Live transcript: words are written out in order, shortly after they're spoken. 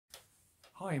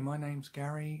Hi, my name's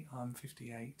Gary. I'm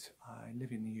 58. I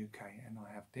live in the UK and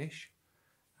I have Dish.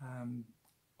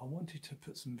 I wanted to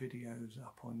put some videos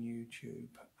up on YouTube,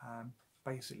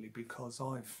 basically because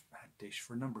I've had Dish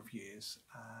for a number of years,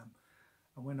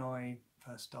 and when I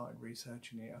first started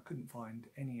researching it, I couldn't find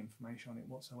any information on it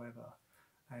whatsoever.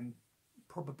 And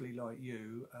probably like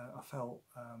you, I felt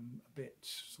a bit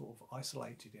sort of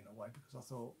isolated in a way, because I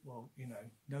thought, well, you know,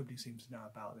 nobody seems to know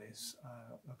about this.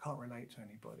 I can't relate to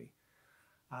anybody.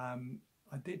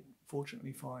 I did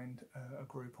fortunately find a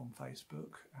group on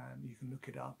Facebook. You can look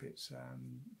it up. It's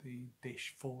the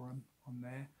Dish forum on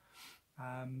there.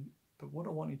 But what I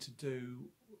wanted to do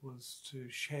was to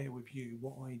share with you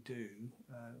what I do,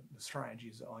 the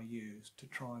strategies that I use to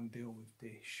try and deal with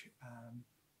Dish.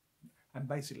 And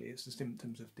basically it's the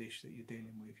symptoms of Dish that you're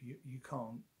dealing with. You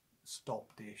can't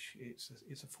stop Dish.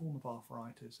 It's a form of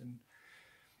arthritis, and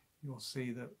you'll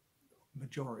see that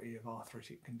majority of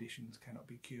arthritic conditions cannot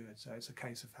be cured, so it's a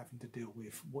case of having to deal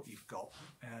with what you've got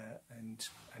and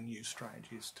use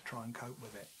strategies to try and cope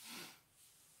with it.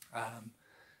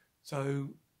 So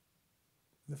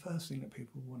the first thing that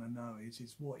people want to know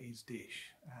is what is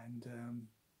Dish, and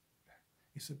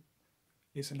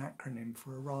it's an acronym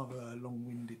for a rather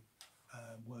long-winded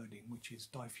wording, which is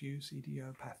Diffuse,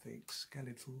 Ideopathic,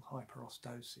 Skeletal,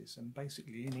 Hyperostostis. And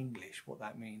basically in English what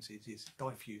that means is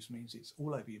diffuse means it's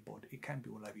all over your body. It can be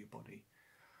all over your body.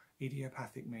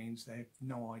 Idiopathic means they have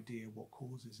no idea what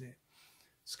causes it.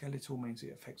 Skeletal means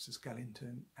it affects the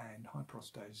skeleton, and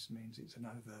hyperostostis means it's an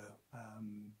over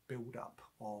build up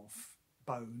of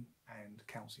bone and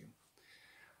calcium.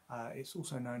 It's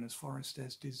also known as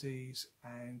Forster's disease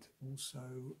and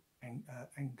also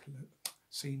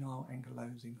senile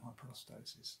ankylosing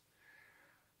hyperostosis.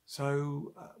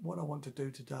 So what I want to do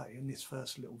today in this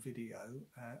first little video,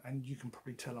 and you can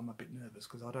probably tell I'm a bit nervous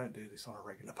because I don't do this on a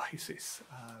regular basis,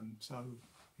 so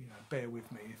you know, bear with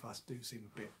me if I do seem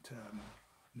a bit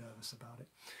nervous about it.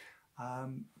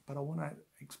 But I want to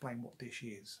explain what Dish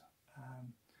is.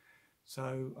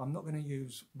 So I'm not going to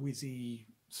use whizzy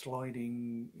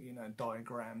sliding, you know,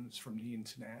 diagrams from the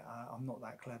internet. I'm not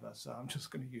that clever, so I'm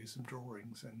just going to use some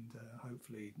drawings, and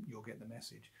hopefully you'll get the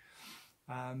message.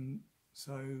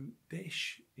 So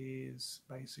Dish is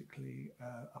basically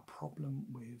a problem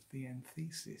with the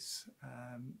enthesis.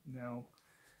 Now,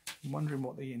 I'm wondering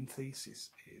what the enthesis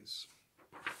is.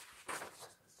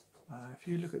 If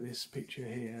you look at this picture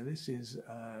here, this is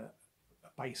a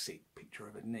basic picture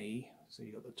of a knee. So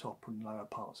you've got the top and lower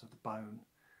parts of the bone.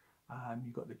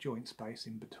 You've got the joint space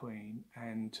in between,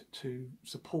 and to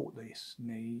support this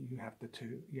knee you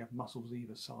have muscles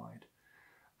either side,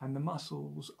 and the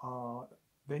muscles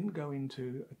then go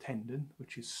into a tendon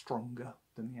which is stronger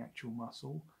than the actual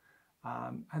muscle,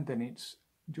 and then it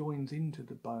joins into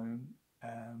the bone,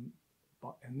 and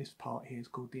this part here is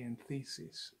called the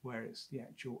enthesis, where it's the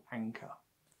actual anchor.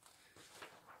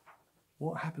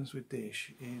 What happens with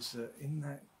Dish is that in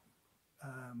that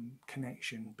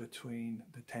connection between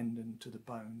the tendon to the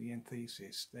bone, the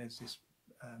enthesis, there's this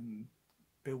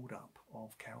build-up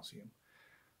of calcium.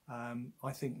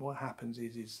 I think what happens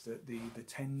is that the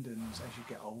tendons, as you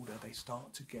get older, they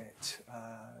start to get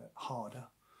harder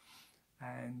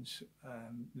and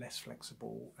less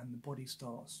flexible, and the body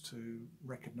starts to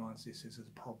recognise this as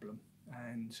a problem.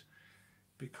 And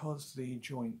because the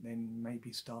joint then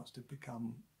maybe starts to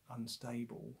become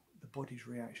unstable, the body's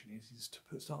reaction is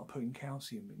to start putting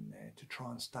calcium in there to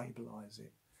try and stabilise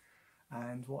it.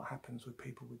 And what happens with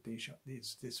people with Dish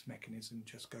is this mechanism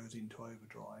just goes into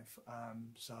overdrive.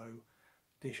 So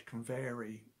Dish can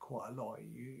vary quite a lot.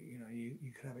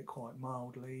 You can have it quite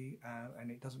mildly, and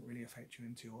it doesn't really affect you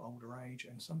until older age.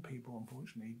 And some people,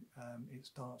 unfortunately, it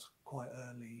starts quite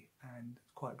early and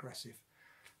quite aggressive,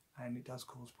 and it does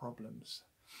cause problems.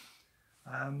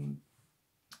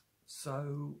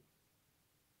 So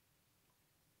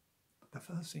the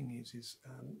first thing is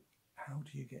how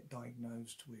do you get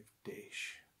diagnosed with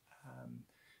Dish?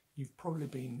 You've probably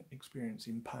been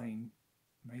experiencing pain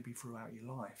maybe throughout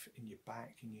your life, in your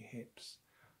back, in your hips.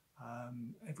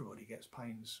 Everybody gets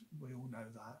pains, we all know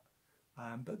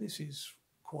that. But this is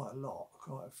quite a lot,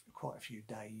 quite a few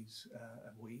days,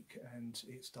 a week, and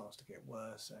it starts to get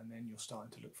worse, and then you're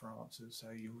starting to look for answers. So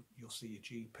you'll see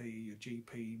your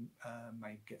GP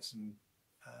may get some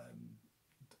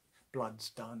bloods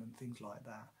done and things like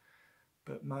that,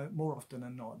 but more often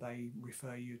than not they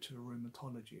refer you to a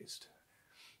rheumatologist.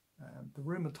 The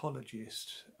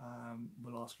rheumatologist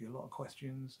will ask you a lot of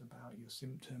questions about your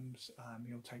symptoms.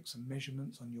 He'll take some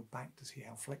measurements on your back to see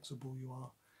how flexible you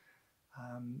are,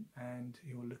 and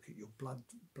he'll look at your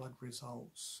blood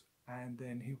results, and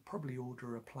then he'll probably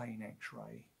order a plain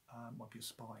x-ray of your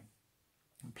spine.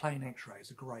 And plain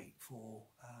x-rays are great for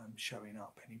showing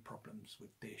up any problems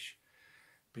with dish,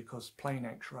 because plain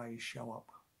x-rays show up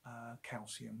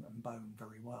calcium and bone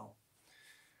very well.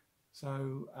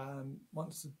 So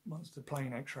once the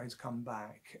plain x-rays come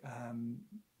back,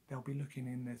 they'll be looking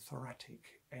in the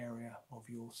thoracic area of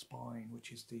your spine,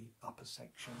 which is the upper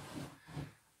section.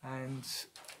 And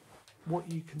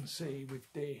what you can see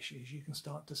with dish is you can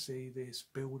start to see this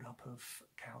build-up of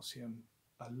calcium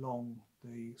along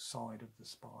the side of the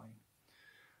spine.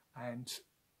 And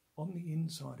on the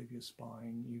inside of your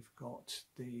spine, you've got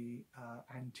the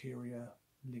anterior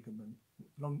ligament,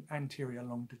 anterior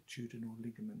longitudinal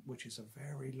ligament, which is a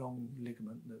very long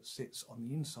ligament that sits on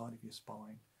the inside of your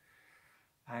spine.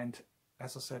 And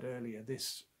as I said earlier,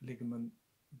 this ligament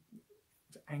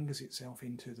anchors itself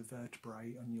into the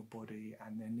vertebrae on your body,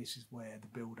 and then this is where the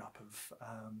build-up of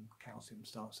calcium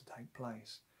starts to take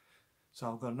place.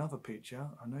 So I've got another picture.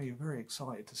 I know you're very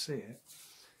excited to see it.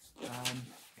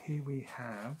 Here we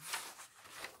have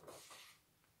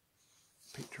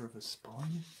a picture of a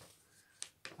spine.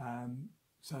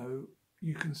 So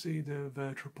you can see the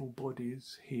vertebral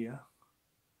bodies here,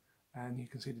 and you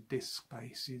can see the disc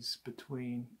spaces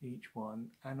between each one.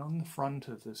 And on the front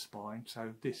of the spine,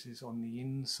 so this is on the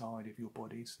inside of your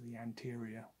body, so the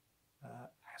anterior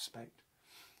aspect,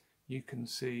 you can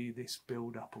see this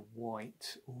build up of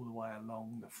white all the way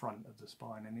along the front of the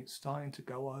spine, and it's starting to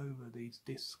go over these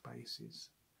disc spaces.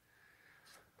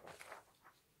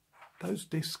 Those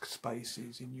disc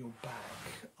spaces in your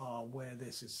back are where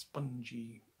there's a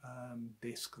spongy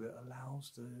disc that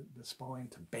allows the spine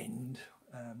to bend,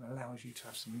 allows you to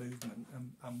have some movement.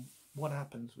 And what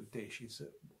happens with dish is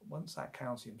that once that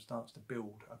calcium starts to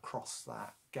build across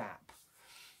that gap,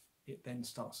 it then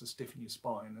starts to stiffen your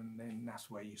spine, and then that's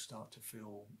where you start to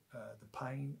feel the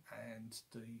pain and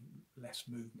the less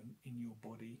movement in your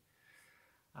body.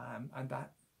 And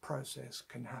that process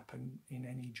can happen in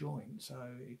any joint. So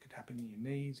it could happen in your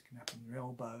knees, it can happen in your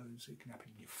elbows, it can happen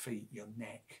in your feet, your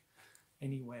neck,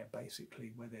 anywhere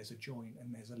basically where there's a joint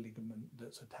and there's a ligament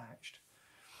that's attached.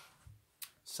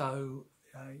 So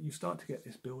you start to get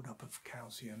this build up of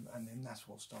calcium, and then that's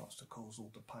what starts to cause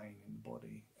all the pain in the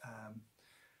body.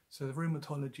 So the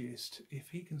rheumatologist, if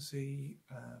he can see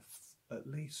at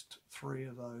least 3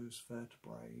 of those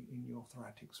vertebrae in your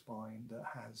thoracic spine that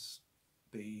has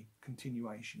the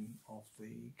continuation of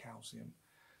the calcium,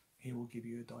 he will give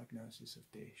you a diagnosis of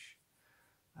dish.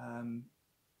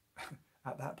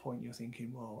 At that point you're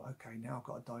thinking, well, okay, now I've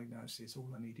got a diagnosis,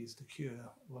 all I need is the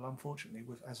cure. Well, unfortunately,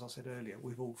 as I said earlier,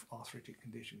 with all arthritic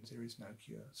conditions there is no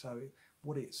cure. So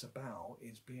what it's about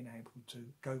is being able to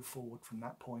go forward from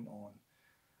that point on,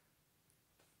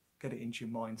 get it into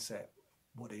your mindset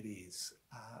what it is,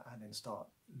 and then start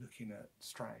looking at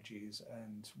strategies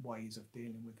and ways of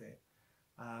dealing with it.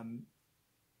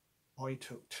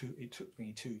 It took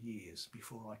me 2 years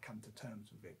before I come to terms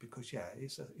with it, because yeah,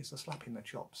 it's a slap in the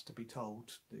chops to be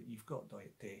told that you've got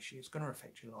dish. It's going to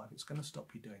affect your life, it's going to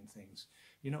stop you doing things,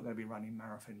 you're not going to be running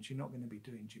marathons, you're not going to be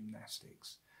doing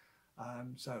gymnastics,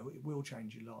 so it will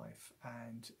change your life,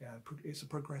 and it's a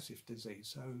progressive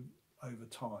disease, so over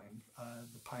time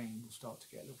the pain will start to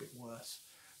get a little bit worse,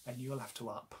 and you'll have to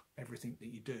up everything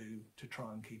that you do to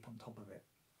try and keep on top of it.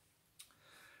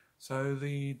 So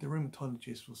the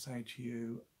rheumatologist will say to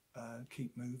you,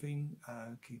 keep moving,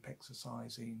 keep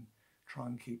exercising, try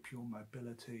and keep your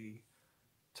mobility,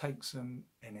 take some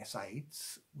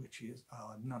NSAIDs, which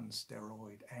are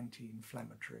non-steroid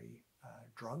anti-inflammatory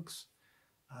drugs.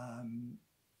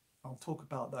 I'll talk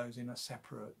about those in a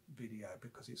separate video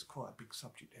because it's quite a big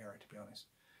subject area, to be honest.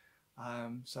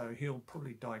 So he'll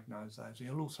probably diagnose those.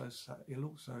 He'll also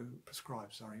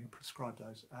prescribe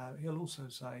those. He'll also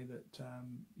say that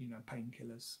you know,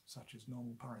 painkillers such as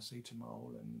normal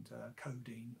paracetamol and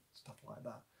codeine, stuff like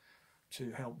that,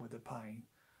 to help with the pain.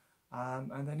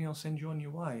 And then he'll send you on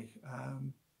your way,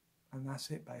 and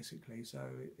that's it basically. So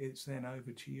it's then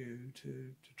over to you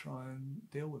to try and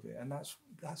deal with it. And that's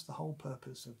the whole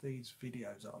purpose of these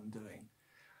videos that I'm doing,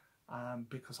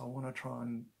 because I want to try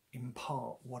and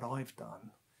impart what I've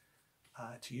done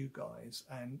to you guys,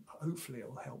 and hopefully it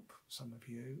will help some of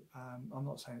you. I'm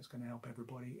not saying it's going to help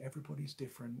everybody. Everybody's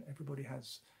different.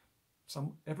 Everybody's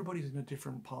in a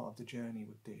different part of the journey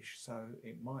with dish, so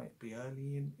it might be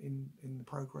early in the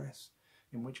progress,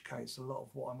 in which case a lot of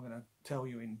what I'm going to tell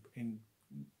you in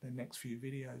the next few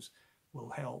videos will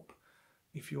help.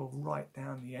 If you're right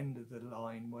down the end of the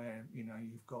line where, you know,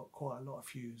 you've got quite a lot of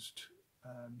fused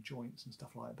joints and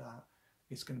stuff like that,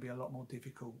 it's going to be a lot more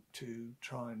difficult to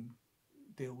try and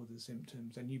deal with the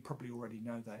symptoms, and you probably already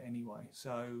know that anyway.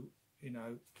 So, you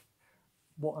know,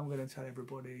 what I'm going to tell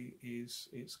everybody is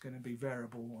it's going to be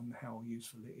variable on how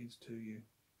useful it is to you.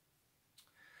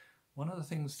 One of the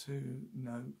things to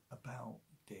note about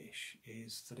dish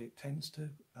is that it tends to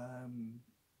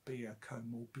be a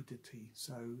comorbidity,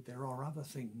 so there are other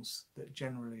things that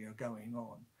generally are going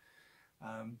on.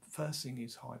 First thing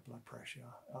is high blood pressure.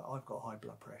 I've got high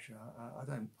blood pressure.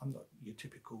 I'm not your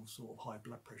typical sort of high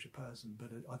blood pressure person, but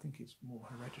I think it's more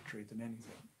hereditary than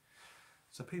anything.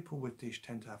 So people with dish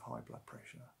tend to have high blood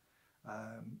pressure.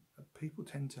 People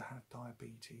tend to have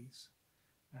diabetes.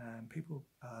 People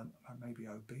are maybe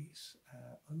obese,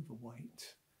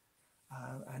 overweight,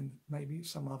 and maybe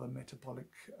some other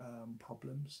metabolic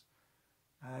problems.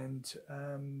 And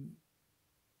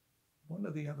one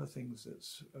of the other things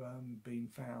that's been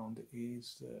found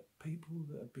is that people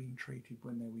that have been treated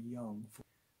when they were young for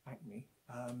acne,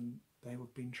 they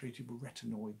have been treated with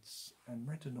retinoids, and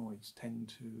retinoids tend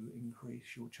to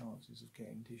increase your chances of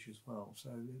getting dish as well.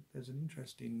 So there's an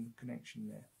interesting connection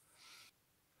there.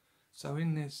 So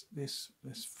in this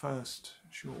first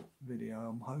short video,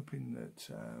 I'm hoping that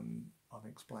I've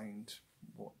explained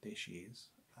what dish is.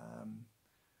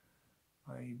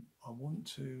 I want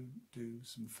to do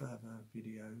some further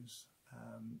videos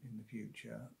in the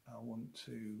future. I want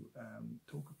to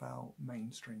talk about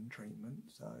mainstream treatment,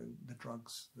 so the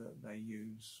drugs that they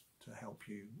use to help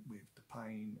you with the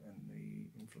pain and the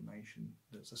inflammation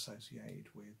that's associated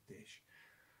with dish.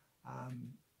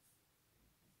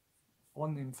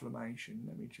 On inflammation,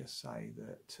 let me just say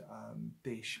that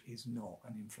dish is not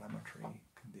an inflammatory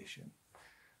condition.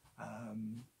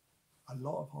 A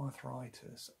lot of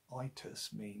arthritis,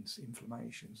 itis means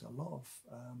inflammation, so a lot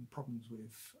of problems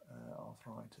with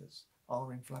arthritis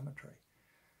are inflammatory.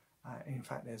 In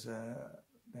fact, there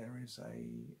is a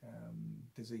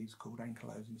disease called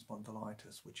ankylosing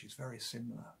spondylitis, which is very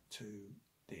similar to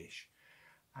dish,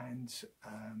 and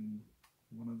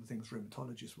one of the things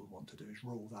rheumatologists will want to do is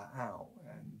rule that out,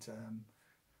 and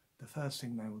the first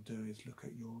thing they will do is look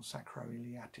at your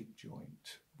sacroiliac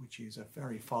joint, which is a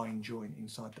very fine joint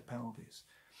inside the pelvis,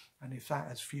 and if that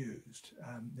has fused,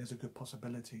 there's a good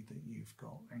possibility that you've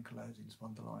got ankylosing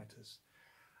spondylitis.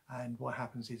 And what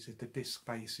happens is that the disc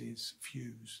bases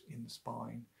fuse in the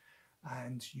spine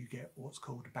and you get what's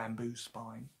called a bamboo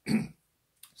spine.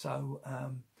 So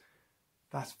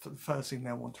that's the first thing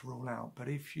they'll want to rule out. But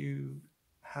if you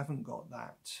haven't got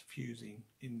that fusing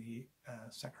in the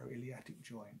sacroiliac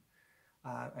joint,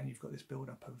 and you've got this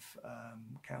build-up of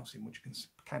calcium, which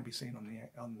can be seen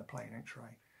on the plain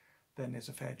X-ray, then there's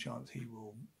a fair chance he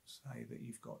will say that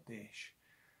you've got dish.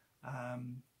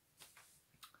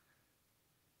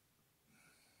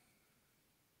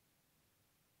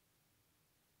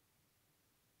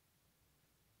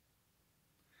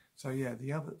 So yeah,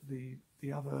 the other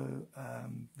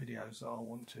videos that I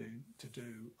want to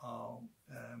do are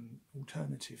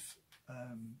alternative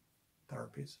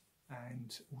therapies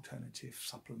and alternative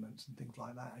supplements and things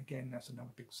like that. Again, that's another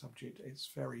big subject. It's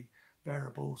very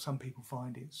variable. Some people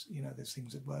find it's, you know, there's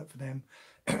things that work for them.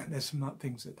 There's some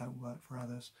things that don't work for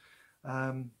others.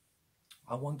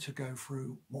 I want to go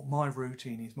through what my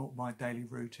routine is, what my daily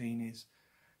routine is,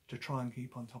 to try and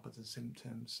keep on top of the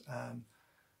symptoms.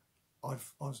 I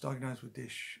was diagnosed with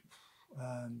dish,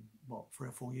 3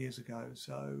 or 4 years ago,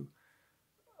 so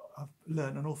I've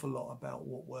learned an awful lot about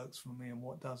what works for me and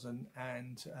what doesn't,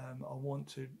 and I want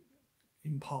to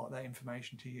impart that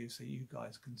information to you so you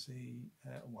guys can see,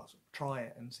 try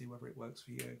it and see whether it works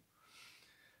for you.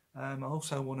 I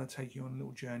also want to take you on a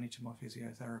little journey to my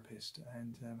physiotherapist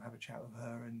and have a chat with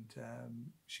her,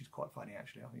 and she's quite funny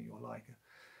actually, I think you'll like her.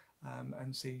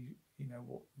 And see, you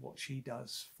know, what she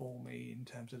does for me in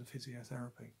terms of the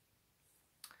physiotherapy.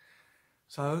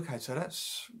 So okay, so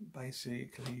that's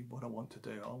basically what I want to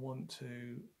do.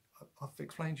 I've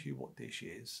explained to you what dish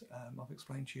is. I've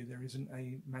explained to you there isn't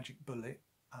a magic bullet,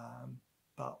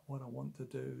 but what I want to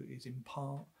do is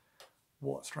impart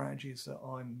what strategies that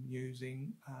I'm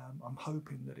using. I'm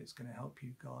hoping that it's going to help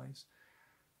you guys.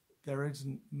 There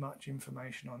isn't much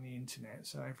information on the internet,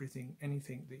 so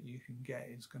anything that you can get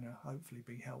is going to hopefully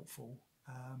be helpful.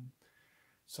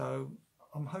 So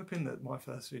I'm hoping that my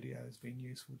first video has been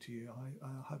useful to you.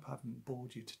 I hope I haven't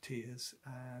bored you to tears.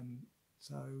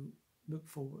 So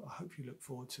I hope you look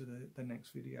forward to the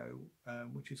next video,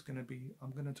 which is going to be,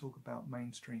 I'm going to talk about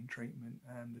mainstream treatment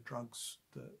and the drugs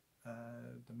that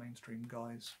the mainstream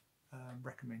guys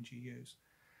recommend you use.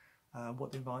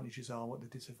 What the advantages are, what the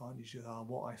disadvantages are,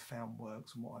 what I found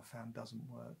works and what I found doesn't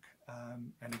work.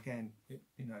 And again,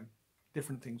 you know,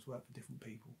 different things work for different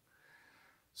people.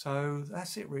 So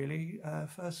that's it really.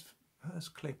 First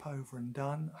clip over and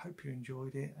done. Hope you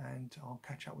enjoyed it, and I'll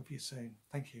catch up with you soon.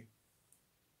 Thank you.